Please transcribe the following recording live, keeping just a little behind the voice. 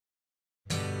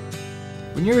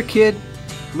When you're a kid,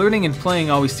 learning and playing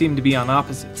always seem to be on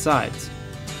opposite sides.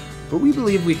 But we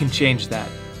believe we can change that.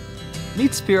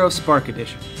 Meet Sphero Spark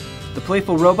Edition, the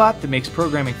playful robot that makes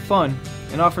programming fun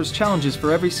and offers challenges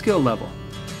for every skill level.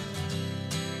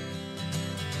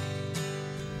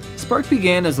 Spark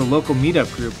began as a local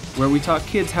meetup group where we taught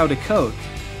kids how to code.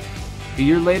 A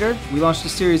year later, we launched a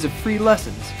series of free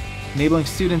lessons, enabling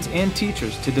students and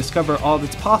teachers to discover all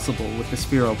that's possible with the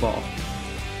Sphero ball.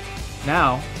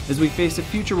 Now, as we face a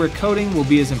future where coding will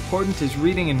be as important as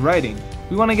reading and writing,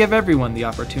 we want to give everyone the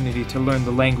opportunity to learn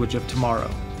the language of tomorrow.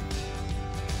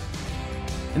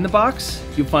 In the box,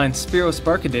 you'll find Sphero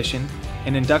Spark Edition,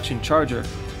 an induction charger,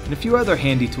 and a few other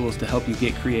handy tools to help you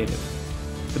get creative.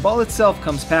 The ball itself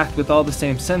comes packed with all the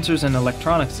same sensors and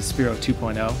electronics as Sphero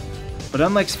 2.0, but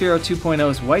unlike Sphero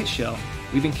 2.0's white shell,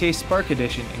 we've encased Spark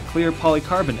Edition in clear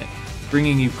polycarbonate,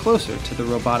 bringing you closer to the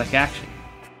robotic action.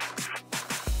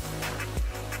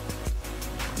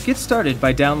 Get started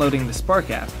by downloading the Spark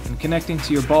app and connecting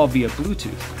to your ball via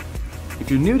Bluetooth.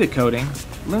 If you're new to coding,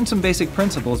 learn some basic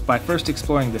principles by first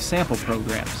exploring the sample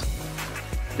programs.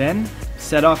 Then,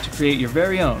 set off to create your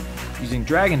very own, using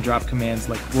drag and drop commands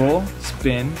like roll,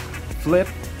 spin, flip,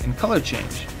 and color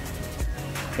change.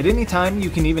 At any time,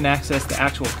 you can even access the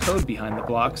actual code behind the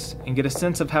blocks and get a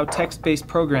sense of how text-based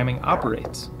programming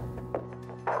operates.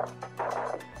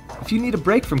 If you need a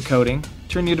break from coding,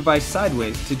 turn your device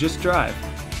sideways to just drive,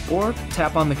 or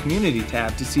tap on the Community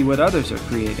tab to see what others are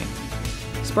creating.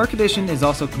 Spark Edition is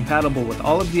also compatible with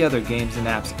all of the other games and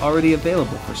apps already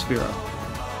available for Sphero.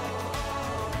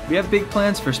 We have big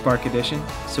plans for Spark Edition,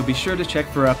 so be sure to check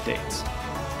for updates.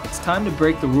 It's time to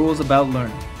break the rules about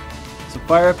learning. So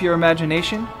fire up your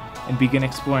imagination and begin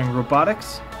exploring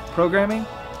robotics, programming,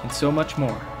 and so much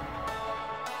more.